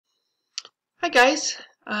Hi guys.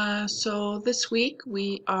 So this week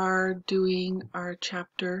we are doing our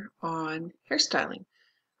chapter on hairstyling.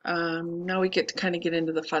 Now we get to kind of get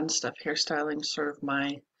into the fun stuff. Hairstyling is sort of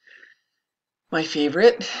my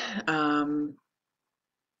favorite. Um,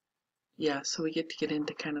 yeah, so we get to get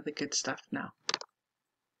into kind of the good stuff now.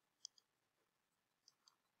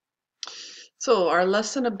 So our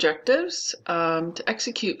lesson objectives, to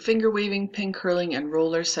execute finger waving, pin curling, and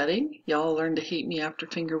roller setting. Y'all learn to hate me after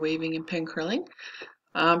finger waving and pin curling.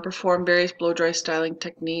 Perform various blow dry styling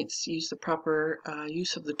techniques, use the proper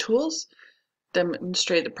use of the tools,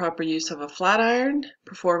 demonstrate the proper use of a flat iron,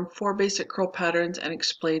 perform 4 basic curl patterns and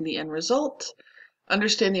explain the end result,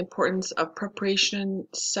 understand the importance of preparation,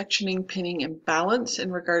 sectioning, pinning, and balance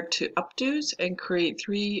in regard to updos, and create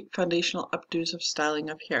 3 foundational updos of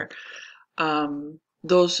styling of hair.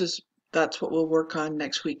 That's what we'll work on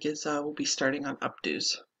next week. We'll be starting on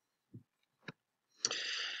updos.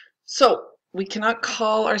 So we cannot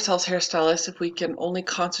call ourselves hairstylists if we can only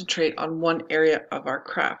concentrate on one area of our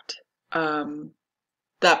craft.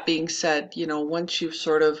 That being said, once you've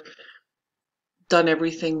sort of done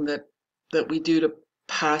everything that we do to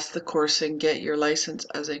pass the course and get your license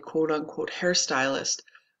as a quote unquote hairstylist,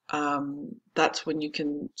 that's when you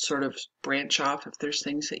can sort of branch off if there's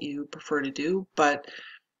things that you prefer to do. But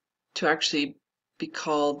to actually be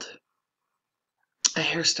called a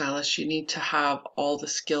hairstylist, you need to have all the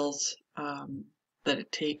skills that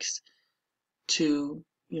it takes to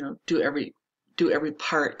do every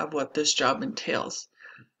part of what this job entails.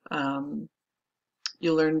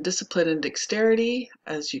 You'll learn discipline and dexterity,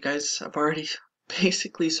 as you guys have already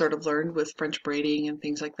basically sort of learned with French braiding and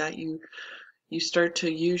things like that. You start to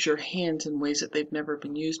use your hands in ways that they've never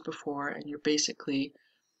been used before, and you're basically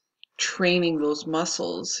training those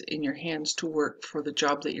muscles in your hands to work for the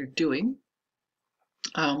job that you're doing.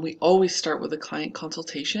 We always start with a client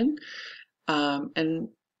consultation, and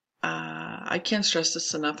I can't stress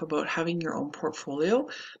this enough about having your own portfolio.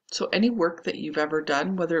 So any work that you've ever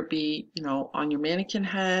done, whether it be, on your mannequin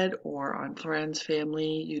head or on friends,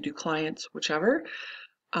 family, you do clients, whichever,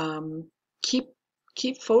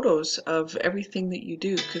 keep photos of everything that you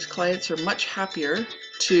do, because clients are much happier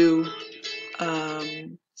to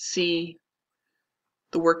see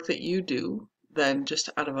the work that you do than just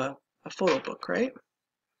out of a photo book, right?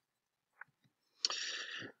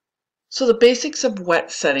 So the basics of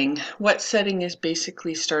wet setting. Wet setting is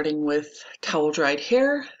basically starting with towel dried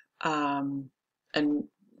hair and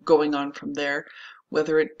going on from there,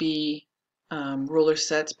 whether it be roller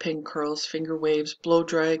sets, pin curls, finger waves, blow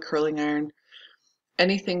dry, curling iron,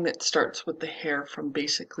 anything that starts with the hair from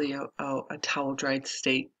basically a towel dried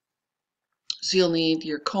state. So you'll need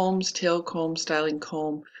your combs, tail comb, styling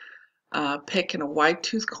comb, pick, and a wide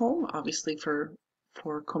tooth comb, obviously for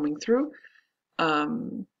combing through.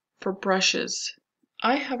 For brushes,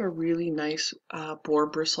 I have a really nice boar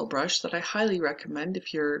bristle brush that I highly recommend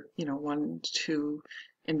if you're, wanting to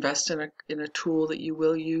invest in a tool that you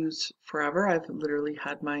will use forever. I've literally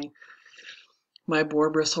had my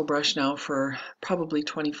boar bristle brush now for probably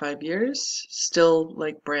 25 years, still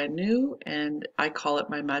like brand new, and I call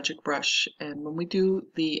it my magic brush. And when we do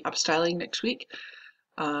the upstyling next week,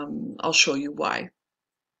 I'll show you why.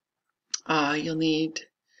 You'll need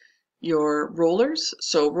your rollers.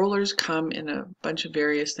 So rollers come in a bunch of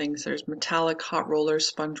various things. There's metallic, hot rollers,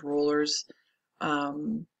 sponge rollers.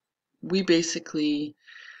 We basically,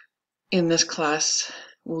 in this class,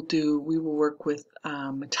 we will work with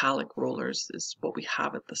metallic rollers is what we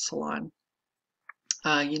have at the salon.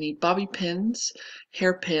 You need bobby pins,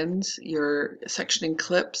 hair pins, your sectioning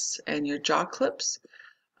clips, and your jaw clips.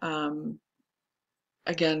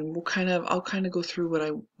 Again, I'll kind of go through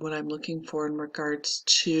what I'm looking for in regards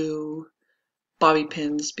to bobby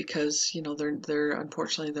pins, because they're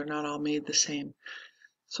unfortunately they're not all made the same.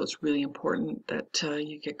 So it's really important that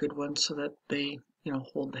you get good ones so that they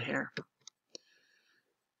hold the hair.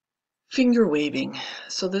 Finger waving.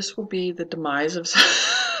 So this will be the demise of some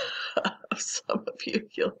of you.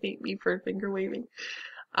 You'll hate me for finger waving.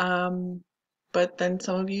 But then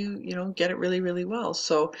some of you, get it really, really well.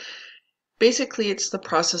 So basically, it's the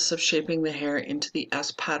process of shaping the hair into the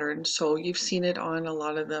S pattern. So you've seen it on a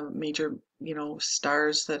lot of the major,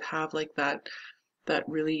 stars that have like that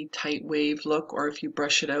really tight wave look, or if you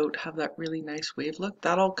brush it out, have that really nice wave look.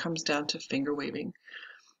 That all comes down to finger waving.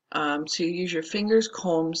 So you use your fingers,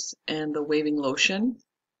 combs, and the waving lotion,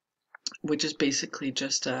 which is basically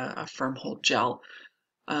just a firm hold gel.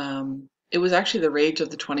 It was actually the rage of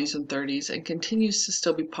the 20s and 30s and continues to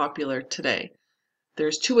still be popular today.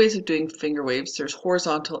 There's 2 ways of doing finger waves. There's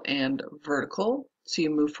horizontal and vertical. So you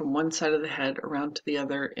move from one side of the head around to the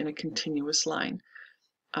other in a continuous line.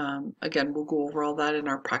 Again, we'll go over all that in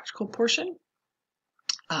our practical portion.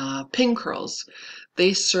 Pin curls.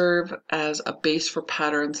 They serve as a base for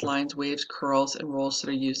patterns, lines, waves, curls, and rolls that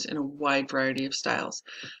are used in a wide variety of styles.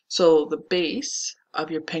 So the base of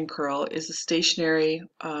your pin curl is the stationary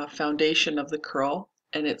foundation of the curl,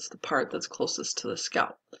 and it's the part that's closest to the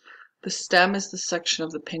scalp. The stem is the section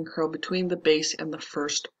of the pin curl between the base and the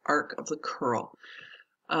first arc of the curl,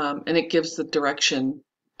 and it gives the direction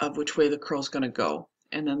of which way the curl is going to go.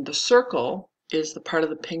 And then the circle is the part of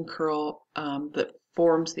the pin curl that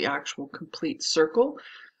forms the actual complete circle,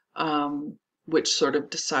 which sort of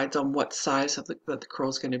decides on what size of that the curl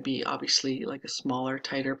is going to be. Obviously, like a smaller,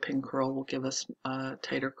 tighter pin curl will give us a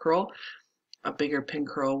tighter curl. A bigger pin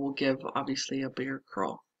curl will give, obviously, a bigger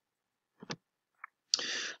curl.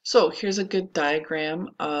 So here's a good diagram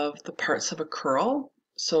of the parts of a curl.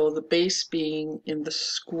 So the base being in the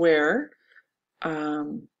square,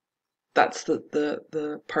 that's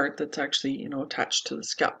the part that's actually, you know, attached to the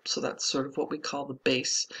scalp. So that's sort of what we call the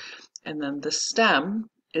base. And then the stem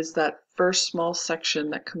is that first small section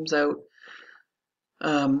that comes out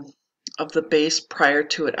of the base prior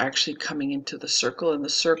to it actually coming into the circle. And the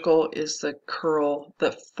circle is the curl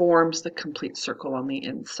that forms the complete circle on the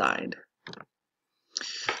inside.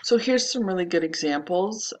 So here's some really good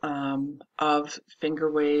examples of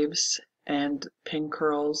finger waves and pin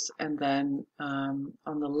curls, and then on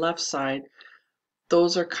the left side,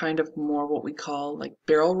 those are kind of more what we call like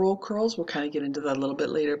barrel roll curls. We'll kind of get into that a little bit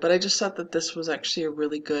later, but I just thought that this was actually a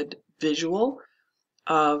really good visual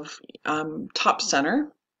of top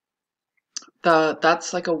center.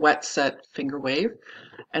 That's like a wet set finger wave,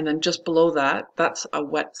 and then just below that, that's a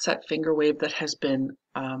wet set finger wave that has been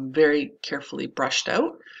very carefully brushed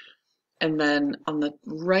out. And then on the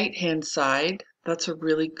right hand side, that's a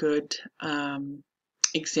really good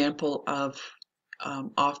example of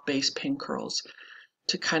off base pin curls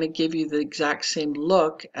to kind of give you the exact same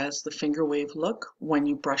look as the finger wave look when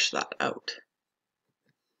you brush that out.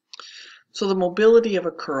 So the mobility of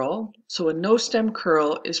a curl. So a no stem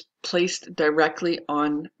curl is placed directly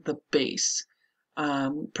on the base,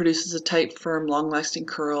 produces a tight, firm, long-lasting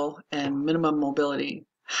curl and minimum mobility.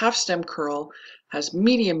 Half stem curl has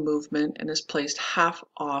medium movement and is placed half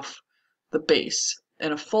off the base.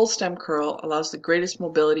 And a full stem curl allows the greatest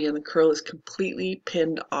mobility and the curl is completely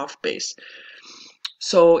pinned off base.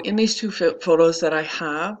 So in these two photos that I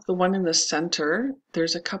have, the one in the center,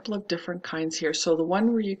 there's a couple of different kinds here. So the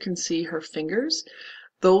one where you can see her fingers,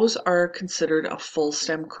 those are considered a full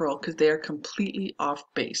stem curl because they are completely off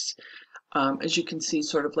base. As you can see,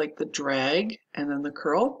 sort of like the drag and then the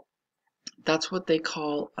curl, that's what they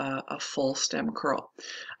call a full stem curl.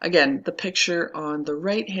 Again, the picture on the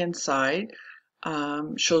right hand side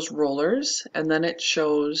shows rollers, and then it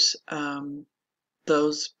shows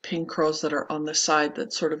those pin curls that are on the side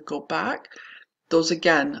that sort of go back. Those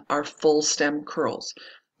again are full stem curls,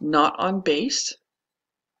 not on base,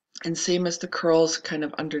 and same as the curls kind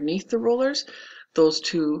of underneath the rollers, those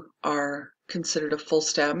two are considered a full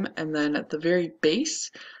stem. And then at the very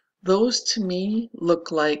base, those to me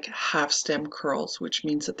look like half stem curls, which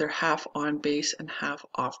means that they're half on base and half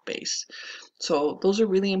off base. So those are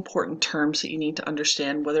really important terms that you need to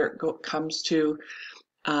understand, whether it comes to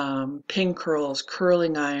pin curls,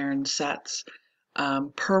 curling iron sets,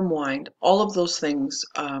 perm wind, all of those things,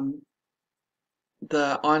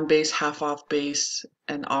 the on base, half off base,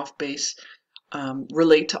 and off base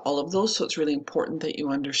relate to all of those. So it's really important that you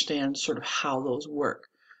understand sort of how those work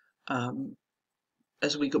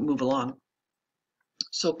as we move along.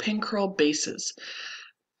 So pin curl bases.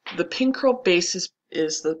 The pin curl base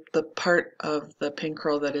is the part of the pin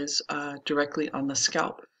curl that is directly on the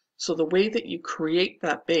scalp. So the way that you create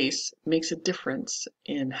that base makes a difference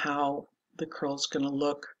in how the curl is going to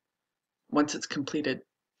look once it's completed.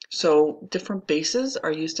 So different bases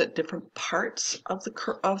are used at different parts of the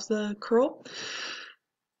curl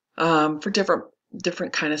for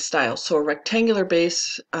different kind of styles. So a rectangular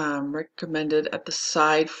base recommended at the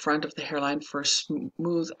side front of the hairline for a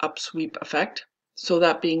smooth upsweep effect. So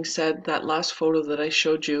that being said, that last photo that I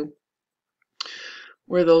showed you,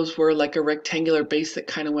 where those were like a rectangular base that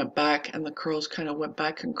kind of went back and the curls kind of went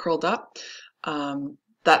back and curled up,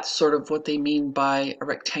 that's sort of what they mean by a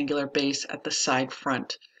rectangular base at the side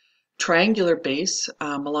front. Triangular base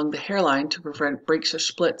along the hairline to prevent breaks or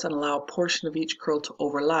splits and allow a portion of each curl to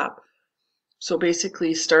overlap. So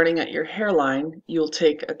basically, starting at your hairline, you'll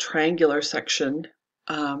take a triangular section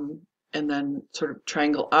and then sort of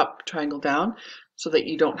triangle up, triangle down, so that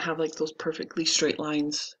you don't have like those perfectly straight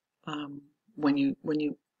lines when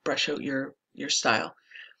you brush out your style.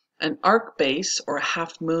 An arc base or a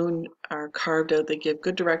half moon are carved out. They give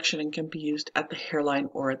good direction and can be used at the hairline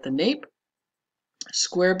or at the nape.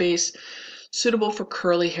 Square base, suitable for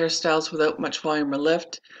curly hairstyles without much volume or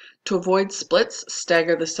lift. To avoid splits,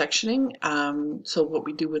 stagger the sectioning. So what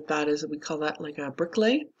we do with that is we call that like a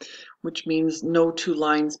bricklay, which means no two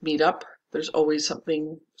lines meet up. There's always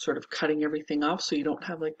something sort of cutting everything off, so you don't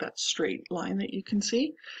have like that straight line that you can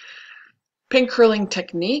see. Pin curling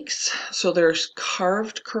techniques. So there's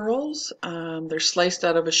carved curls. They're sliced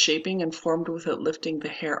out of a shaping and formed without lifting the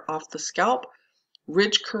hair off the scalp.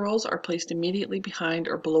 Ridge curls are placed immediately behind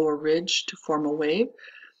or below a ridge to form a wave.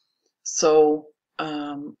 So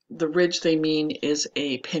the ridge they mean is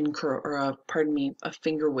a pin curl, or a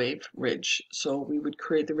finger wave ridge. So we would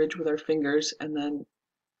create the ridge with our fingers and then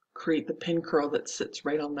create the pin curl that sits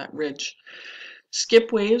right on that ridge.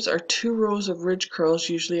 Skip waves are 2 rows of ridge curls,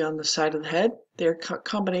 usually on the side of the head. They're a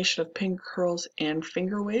combination of pin curls and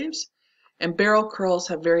finger waves. And barrel curls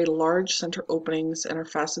have very large center openings and are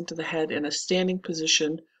fastened to the head in a standing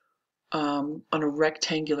position on a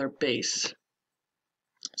rectangular base.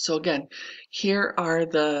 So again, here are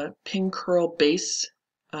the pin curl bases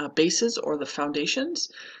or the foundations.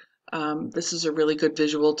 This is a really good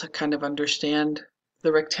visual to kind of understand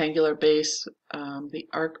the rectangular base, the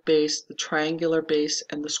arc base, the triangular base,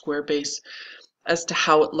 and the square base as to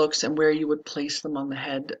how it looks and where you would place them on the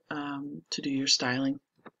head to do your styling.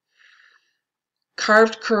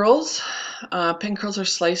 Carved curls. Pin curls are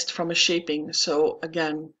sliced from a shaping. So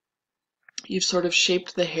again, you've sort of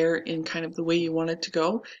shaped the hair in kind of the way you want it to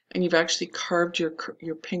go, and you've actually carved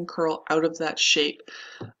your pin curl out of that shape.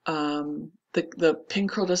 The pin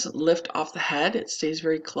curl doesn't lift off the head, it stays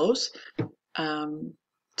very close.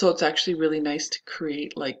 So it's actually really nice to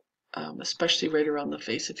create, like, especially right around the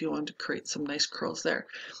face if you want to create some nice curls there.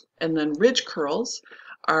 And then ridge curls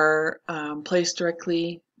are placed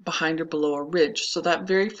directly behind or below a ridge. So that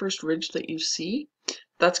very first ridge that you see,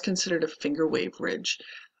 that's considered a finger wave ridge.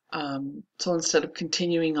 So instead of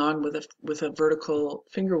continuing on with a vertical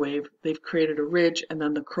finger wave, they've created a ridge and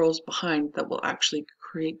then the curls behind that will actually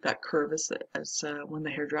create that curve as when the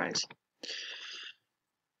hair dries.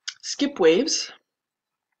 Skip waves.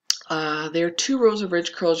 There are 2 rows of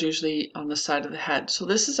ridge curls usually on the side of the head. So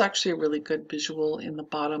this is actually a really good visual in the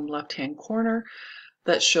bottom left-hand corner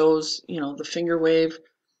that shows, you know, the finger wave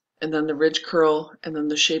and then the ridge curl and then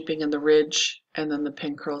the shaping and the ridge and then the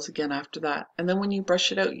pin curls again after that. And then when you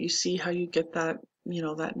brush it out, you see how you get that, you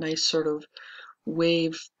know, that nice sort of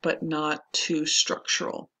wave, but not too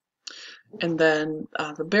structural. And then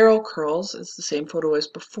the barrel curls is the same photo as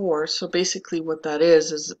before. So basically what that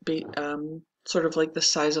is sort of like the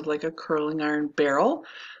size of like a curling iron barrel.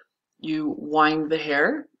 You wind the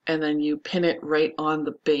hair and then you pin it right on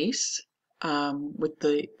the base with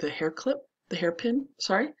the hair clip, the hairpin,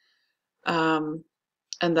 sorry.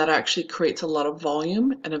 And that actually creates a lot of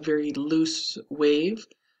volume and a very loose wave.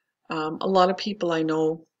 A lot of people I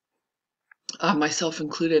know, myself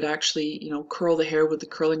included, actually, you know, curl the hair with the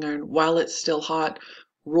curling iron while it's still hot,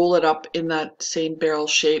 roll it up in that same barrel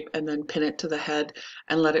shape, and then pin it to the head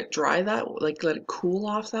and let it dry let it cool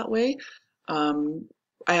off that way.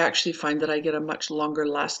 I actually find that I get a much longer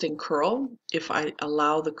lasting curl if I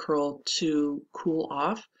allow the curl to cool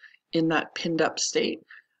off in that pinned up state.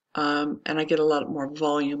 And I get a lot more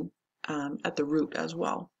volume at the root as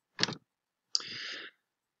well.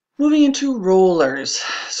 Moving into rollers.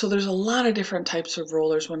 So there's a lot of different types of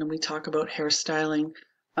rollers when we talk about hairstyling.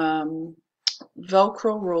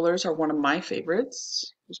 Velcro rollers are one of my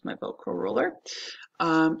favorites. Here's my Velcro roller.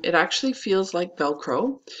 It actually feels like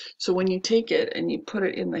Velcro. So when you take it and you put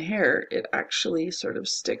it in the hair, it actually sort of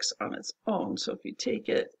sticks on its own. So if you take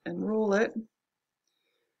it and roll it,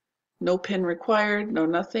 no pin required, no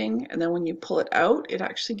nothing. And then when you pull it out, it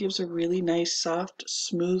actually gives a really nice, soft,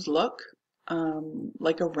 smooth look,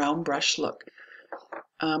 like a round brush look.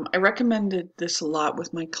 I recommended this a lot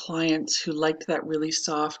with my clients who liked that really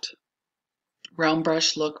soft round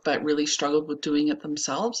brush look but really struggled with doing it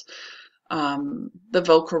themselves. The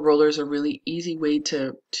Velcro roller is a really easy way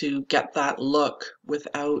to get that look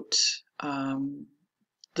without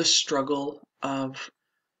the struggle of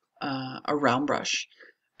a round brush.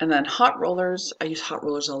 And then hot rollers, I use hot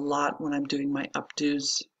rollers a lot when I'm doing my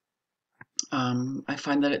updos. I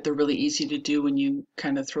find that they're really easy to do when you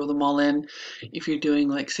kind of throw them all in. If you're doing,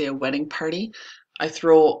 like, say, a wedding party, I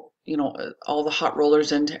throw, you know, all the hot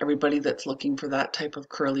rollers into everybody that's looking for that type of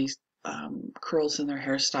curly curls in their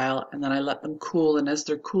hairstyle, and then I let them cool, and as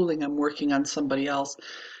they're cooling, I'm working on somebody else,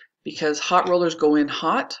 because hot rollers go in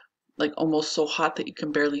hot, like almost so hot that you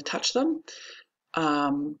can barely touch them.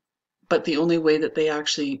 but the only way that they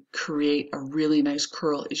actually create a really nice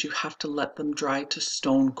curl is you have to let them dry to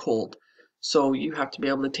stone cold. So you have to be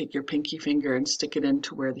able to take your pinky finger and stick it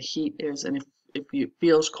into where the heat is, and if it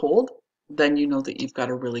feels cold, then you know that you've got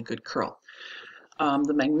a really good curl.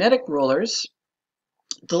 The magnetic rollers,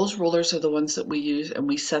 those rollers are the ones that we use, and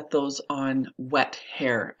we set those on wet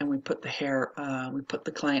hair, and we put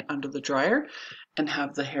the client under the dryer and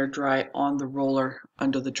have the hair dry on the roller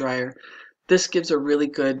under the dryer. This gives a really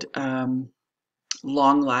good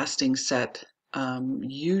long-lasting set,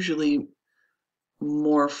 usually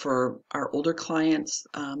more for our older clients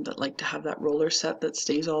that like to have that roller set that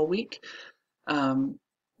stays all week.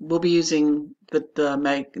 We'll be using the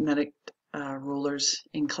magnetic rollers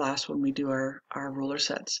in class when we do our roller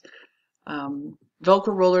sets.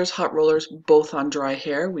 Velcro rollers, hot rollers, both on dry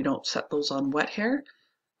hair. We don't set those on wet hair.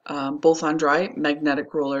 Both on dry.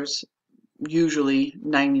 Magnetic rollers, usually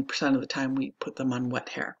 90% of the time we put them on wet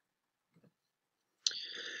hair.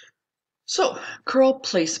 So, curl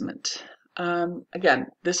placement. Again,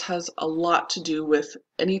 this has a lot to do with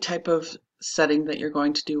any type of setting that you're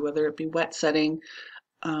going to do, whether it be wet setting,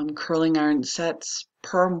 curling iron sets,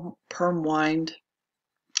 perm wind,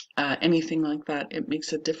 anything like that. It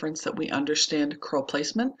makes a difference that we understand curl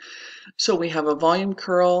placement. So we have a volume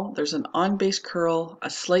curl, there's an on base curl, a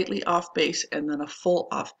slightly off base, and then a full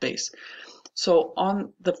off base. So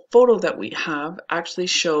on the photo that we have actually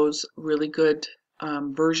shows really good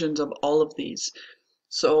versions of all of these.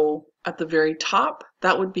 So at the very top,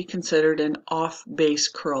 that would be considered an off base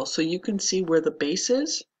curl. So you can see where the base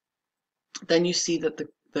is. Then you see that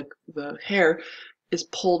the hair is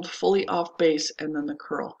pulled fully off base, and then the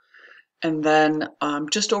curl. And then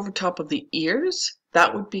just over top of the ears,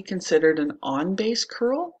 that would be considered an on base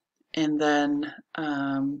curl. And then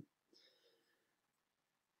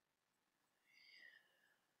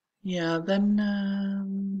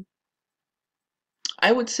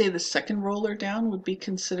I would say the second roller down would be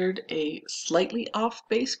considered a slightly off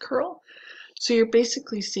base curl. So you're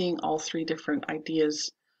basically seeing all three different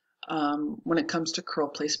ideas when it comes to curl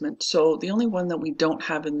placement. So the only one that we don't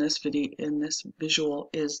have in this visual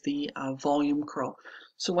is the volume curl.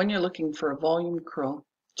 So when you're looking for a volume curl,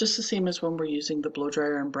 just the same as when we're using the blow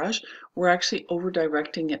dryer and brush, we're actually over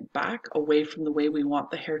directing it back away from the way we want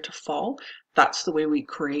the hair to fall. That's the way we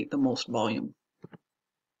create the most volume.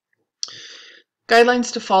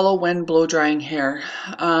 Guidelines to follow when blow drying hair.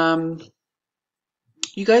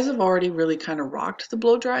 You guys have already really kind of rocked the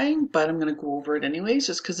blow drying, but I'm going to go over it anyways,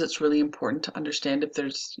 just because it's really important to understand if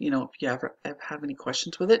there's, if you ever have any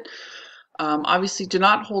questions with it. Obviously, do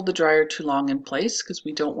not hold the dryer too long in place because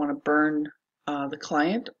we don't want to burn the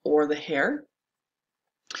client or the hair.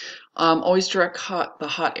 Always direct the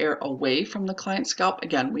hot air away from the client's scalp.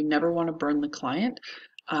 Again, we never want to burn the client.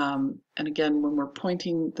 And again, when we're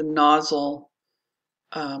pointing the nozzle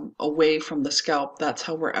away from the scalp, that's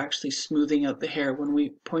how we're actually smoothing out the hair. When we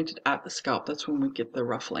point it at the scalp, that's when we get the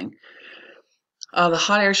ruffling. The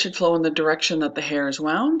hot air should flow in the direction that the hair is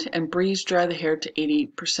wound, and breeze dry the hair to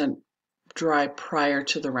 80% dry prior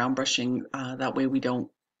to the round brushing. That way we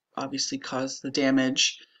don't obviously cause the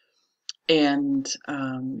damage, and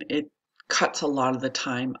it cuts a lot of the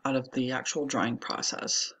time out of the actual drying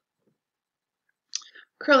process.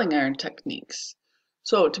 Curling iron techniques.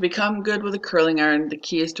 So to become good with a curling iron, the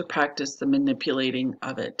key is to practice the manipulating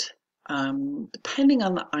of it. Depending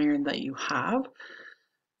on the iron that you have,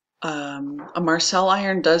 a Marcel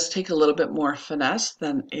iron does take a little bit more finesse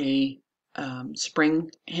than a spring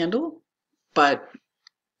handle, but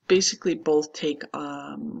basically both take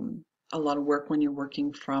a lot of work when you're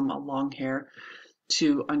working from a long hair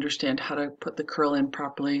to understand how to put the curl in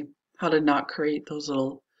properly, how to not create those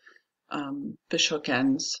little fishhook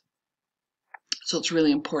ends. So it's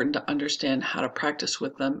really important to understand how to practice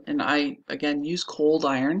with them. And I, again, use cold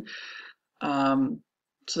iron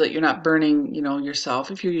so that you're not burning, yourself.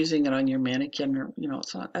 If you're using it on your mannequin, or,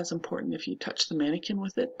 it's not as important if you touch the mannequin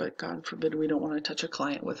with it, but God forbid we don't want to touch a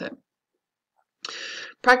client with it.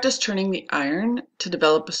 Practice turning the iron to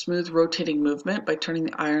develop a smooth rotating movement by turning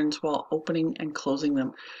the irons while opening and closing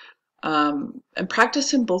them. And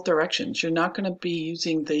practice in both directions. You're not going to be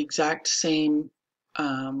using the exact same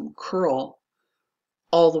curl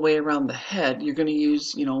all the way around the head. You're going to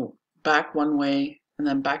use, back one way and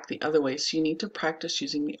then back the other way. So you need to practice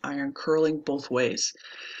using the iron curling both ways.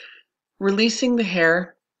 Releasing the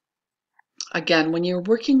hair. Again, when you're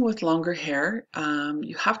working with longer hair,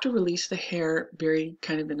 you have to release the hair very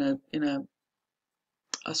kind of in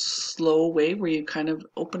a slow way, where you kind of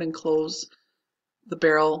open and close the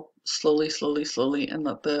barrel slowly, and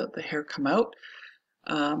let the hair come out.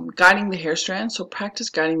 Guiding the hair strand. So practice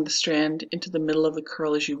guiding the strand into the middle of the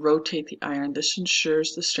curl as you rotate the iron. This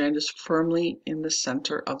ensures the strand is firmly in the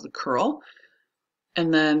center of the curl.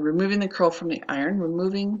 And then removing the curl from the iron,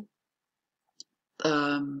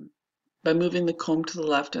 by moving the comb to the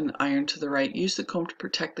left and the iron to the right. Use the comb to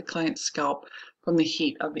protect the client's scalp from the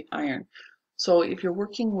heat of the iron. So if you're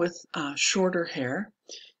working with shorter hair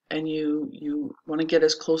and you want to get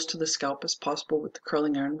as close to the scalp as possible with the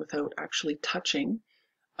curling iron without actually touching,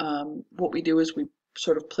 what we do is we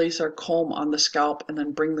sort of place our comb on the scalp and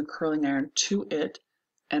then bring the curling iron to it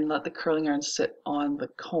and let the curling iron sit on the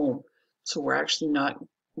comb. So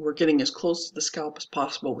we're getting as close to the scalp as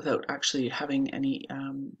possible without actually having any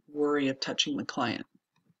worry of touching the client.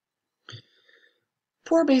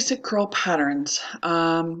 4 basic curl patterns.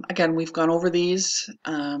 Again, we've gone over these,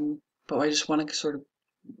 but I just want to sort of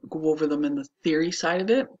go over them in the theory side of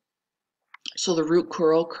it. So the root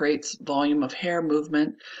curl creates volume of hair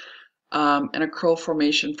movement, and a curl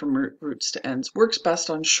formation from roots to ends. Works best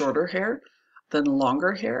on shorter hair than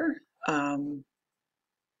longer hair,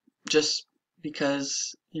 just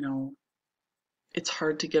because, it's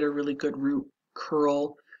hard to get a really good root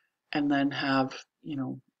curl and then have,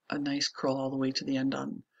 a nice curl all the way to the end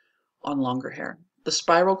on longer hair. The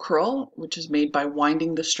spiral curl, which is made by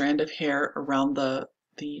winding the strand of hair around the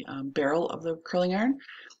barrel of the curling iron,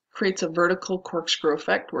 creates a vertical corkscrew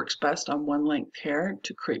effect, works best on one length hair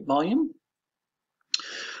to create volume.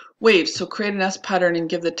 Waves, so create an S pattern and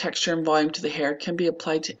give the texture and volume to the hair, can be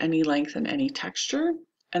applied to any length and any texture.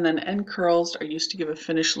 And then end curls are used to give a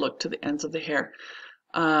finished look to the ends of the hair.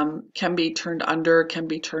 Can be turned under, can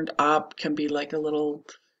be turned up, can be like a little,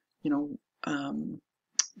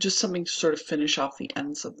 just something to sort of finish off the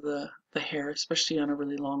ends of the hair, especially on a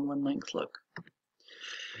really long one length look.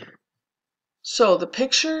 So the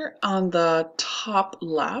picture on the top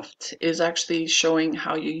left is actually showing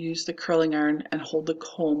how you use the curling iron and hold the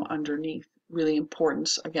comb underneath. Really important,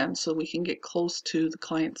 again, so we can get close to the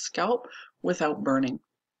client's scalp without burning.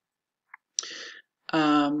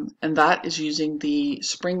 And that is using the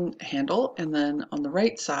spring handle, and then on the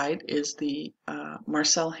right side is the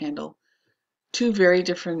Marcel handle. 2 very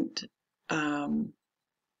different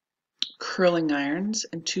curling irons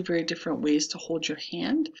and 2 very different ways to hold your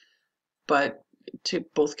hand, but to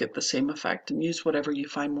both get the same effect, and use whatever you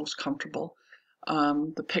find most comfortable.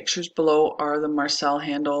 The pictures below are the Marcel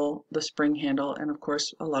handle, the spring handle, and of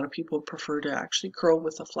course a lot of people prefer to actually curl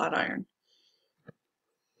with a flat iron.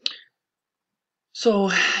 So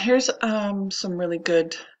here's some really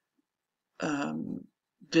good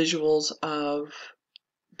visuals of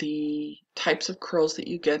the types of curls that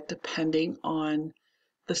you get depending on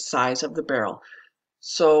the size of the barrel.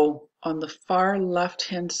 So on the far left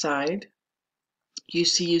hand side, you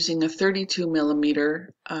see, using a 32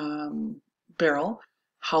 millimeter barrel,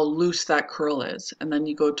 how loose that curl is. And then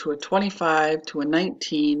you go to a 25, to a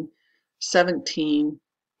 19, 17,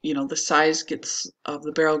 the size of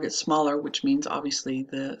the barrel gets smaller, which means obviously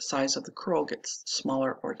the size of the curl gets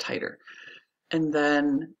smaller or tighter. And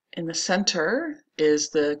then in the center is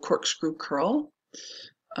the corkscrew curl.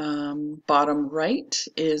 Bottom right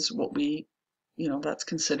is what that's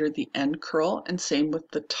considered the end curl, and same with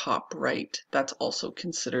the top right. That's also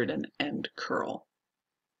considered an end curl.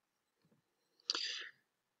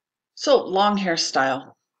 So long hair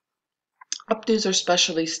style. Updos are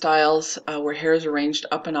specialty styles where hair is arranged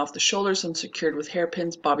up and off the shoulders and secured with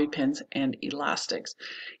hairpins, bobby pins, and elastics.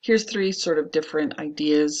 Here's 3 sort of different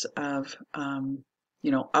ideas of,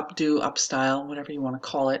 updo, up style, whatever you want to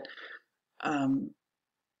call it. And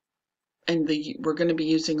we're going to be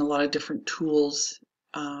using a lot of different tools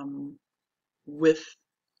with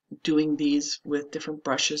doing these, with different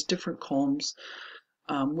brushes, different combs,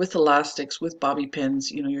 with elastics, with bobby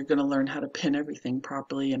pins. You're going to learn how to pin everything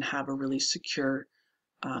properly and have a really secure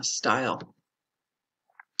style.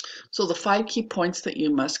 So the 5 key points that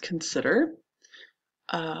you must consider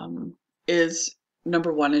is,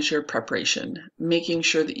 number 1 is your preparation. Making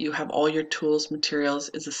sure that you have all your tools, materials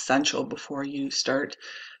is essential before you start.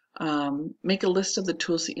 Make a list of the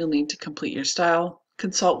tools that you'll need to complete your style.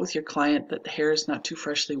 Consult with your client that the hair is not too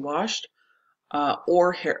freshly washed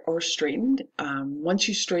or straightened. Once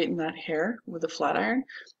you straighten that hair with a flat iron,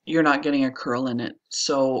 you're not getting a curl in it,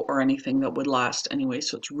 or anything that would last anyway.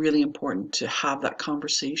 So it's really important to have that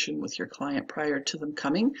conversation with your client prior to them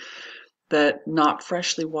coming, that not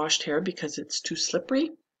freshly washed hair, because it's too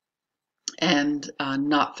slippery, and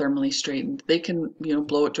not thermally straightened. They can,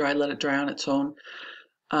 blow it dry, let it dry on its own.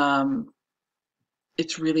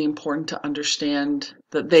 It's really important to understand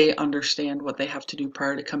that they understand what they have to do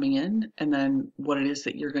prior to coming in, and then what it is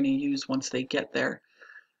that you're going to use once they get there.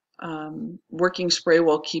 Working spray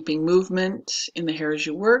while keeping movement in the hair as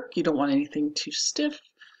you work. You don't want anything too stiff.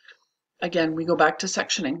 Again, we go back to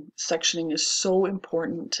sectioning. Sectioning is so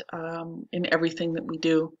important in everything that we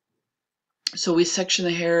do. So we section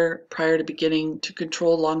the hair prior to beginning to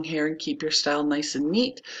control long hair and keep your style nice and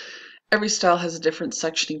neat. Every style has a different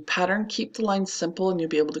sectioning pattern. Keep the lines simple and you'll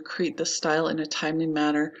be able to create the style in a timely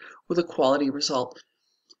manner with a quality result.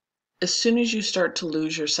 As soon as you start to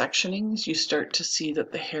lose your sectionings, you start to see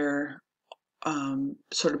that the hair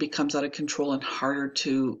sort of becomes out of control and harder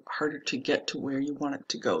to get to where you want it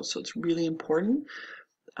to go. So it's really important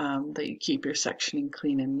that you keep your sectioning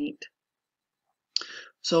clean and neat.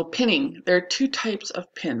 So pinning, there are two types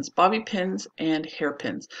of pins, bobby pins and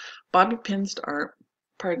hairpins. Bobby pins are,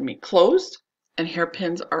 closed, and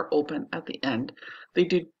hairpins are open at the end. They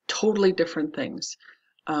do totally different things.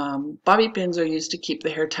 Bobby pins are used to keep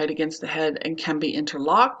the hair tight against the head and can be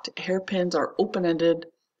interlocked. Hairpins are open-ended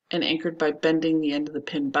and anchored by bending the end of the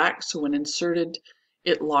pin back, so when inserted,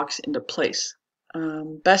 it locks into place.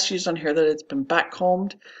 Best used on hair that has been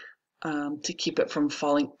backcombed to keep it from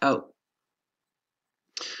falling out.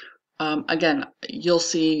 Again, you'll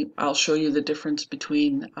see, I'll show you the difference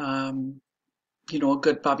between, you know, a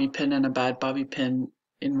good bobby pin and a bad bobby pin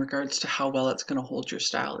in regards to how well it's going to hold your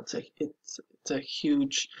style. It's a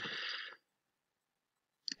huge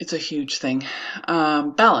thing.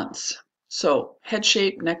 Balance. So head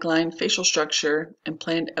shape, neckline, facial structure, and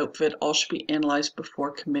planned outfit all should be analyzed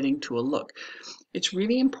before committing to a look. It's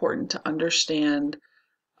really important to understand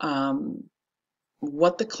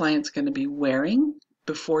what the client's going to be wearing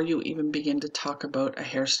before you even begin to talk about a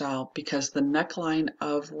hairstyle, because the neckline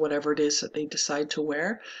of whatever it is that they decide to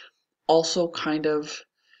wear also kind of,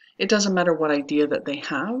 it doesn't matter what idea that they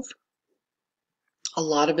have, a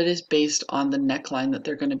lot of it is based on the neckline that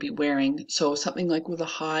they're going to be wearing. So something like with a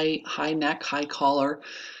high neck, high collar,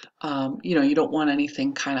 you know, you don't want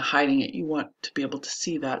anything kind of hiding it. You want to be able to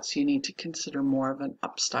see that, so you need to consider more of an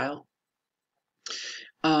up style.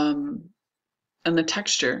 And the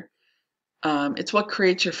texture. It's what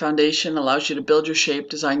creates your foundation, allows you to build your shape,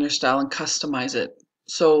 design your style, and customize it.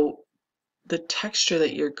 So the texture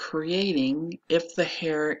that you're creating, if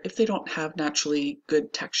they don't have naturally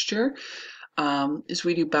good texture, is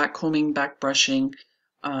we do back combing, back brushing.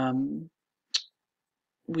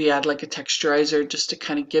 We add like a texturizer just to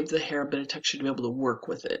kind of give the hair a bit of texture to be able to work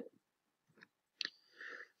with it.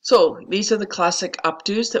 So these are the classic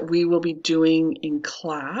updos that we will be doing in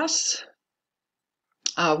class.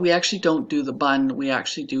 We actually don't do the bun, we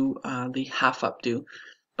actually do the half updo,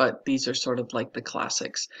 but these are sort of like the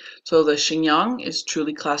classics. So the chignon is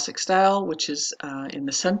truly classic style, which is in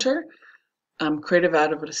the center. Creative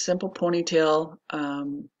out of a simple ponytail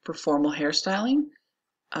for formal hairstyling.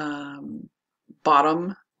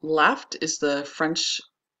 Bottom left is the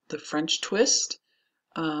French twist,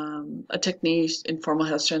 a technique in formal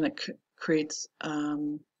hairstyling that creates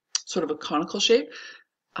sort of a conical shape.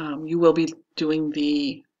 You will be doing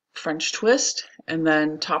the French twist, and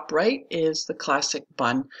then top right is the classic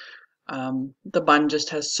bun. The bun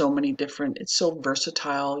just has so many different, it's so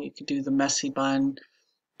versatile. You could do the messy bun,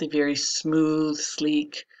 the very smooth,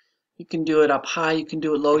 sleek. You can do it up high, you can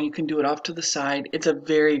do it low, you can do it off to the side. It's a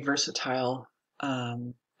very versatile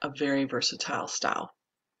style.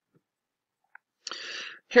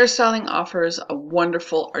 Hairstyling offers a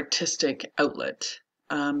wonderful artistic outlet.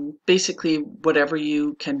 Basically, whatever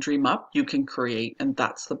you can dream up, you can create, and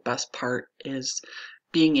that's the best part, is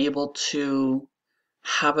being able to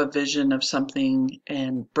have a vision of something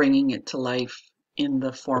and bringing it to life in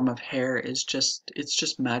the form of hair is it's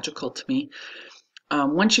just magical to me.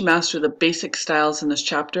 Once you master the basic styles in this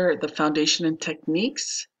chapter, the foundation and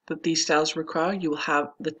techniques that these styles require, you will have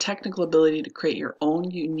the technical ability to create your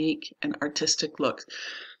own unique and artistic look.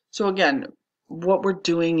 So again, what we're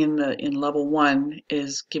doing in level 1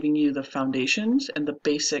 is giving you the foundations and the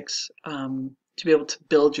basics to be able to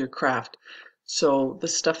build your craft. So the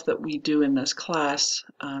stuff that we do in this class,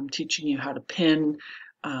 teaching you how to pin,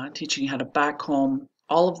 teaching you how to backcomb,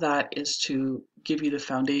 all of that is to give you the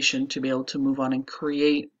foundation to be able to move on and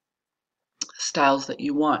create styles that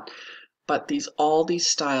you want. But all these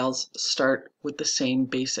styles start with the same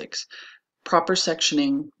basics: proper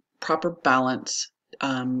sectioning, proper balance,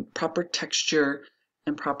 proper texture,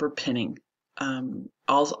 and proper pinning.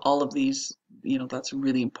 All of these, you know, that's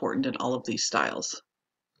really important in all of these styles.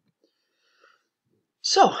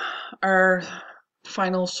 So our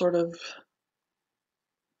final sort of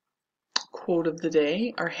quote of the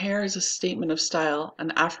day: our hair is a statement of style,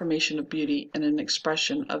 an affirmation of beauty, and an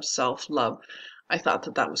expression of self-love. I thought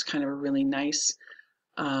that was kind of a really nice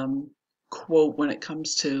quote when it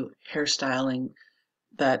comes to hairstyling.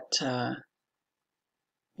 that,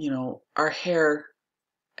 our hair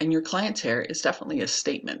and your client's hair is definitely a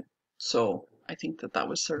statement. So I think that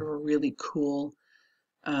was sort of a really cool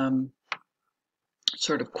um,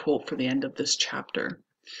 sort of quote for the end of this chapter.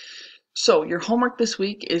 So your homework this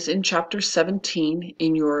week is in chapter 17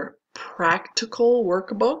 in your practical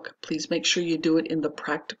workbook. Please make sure you do it in the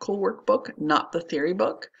practical workbook, not the theory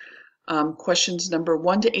book. Questions number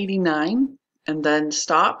 1 to 89, and then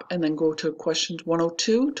stop and then go to questions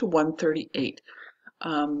 102 to 138.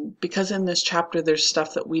 Because in this chapter there's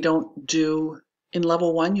stuff that we don't do in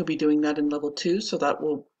level 1, you'll be doing that in level 2, so that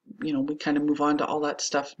will, we kind of move on to all that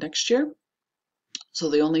stuff next year. So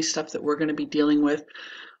the only stuff that we're going to be dealing with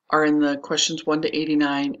are in the questions 1 to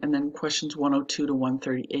 89 and then questions 102 to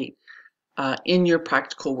 138 in your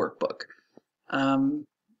practical workbook.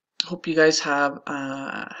 Hope you guys have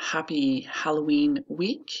a happy Halloween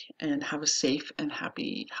week and have a safe and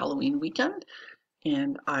happy Halloween weekend.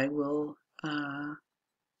 And I will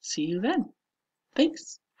see you then.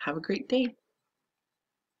 Thanks. Have a great day.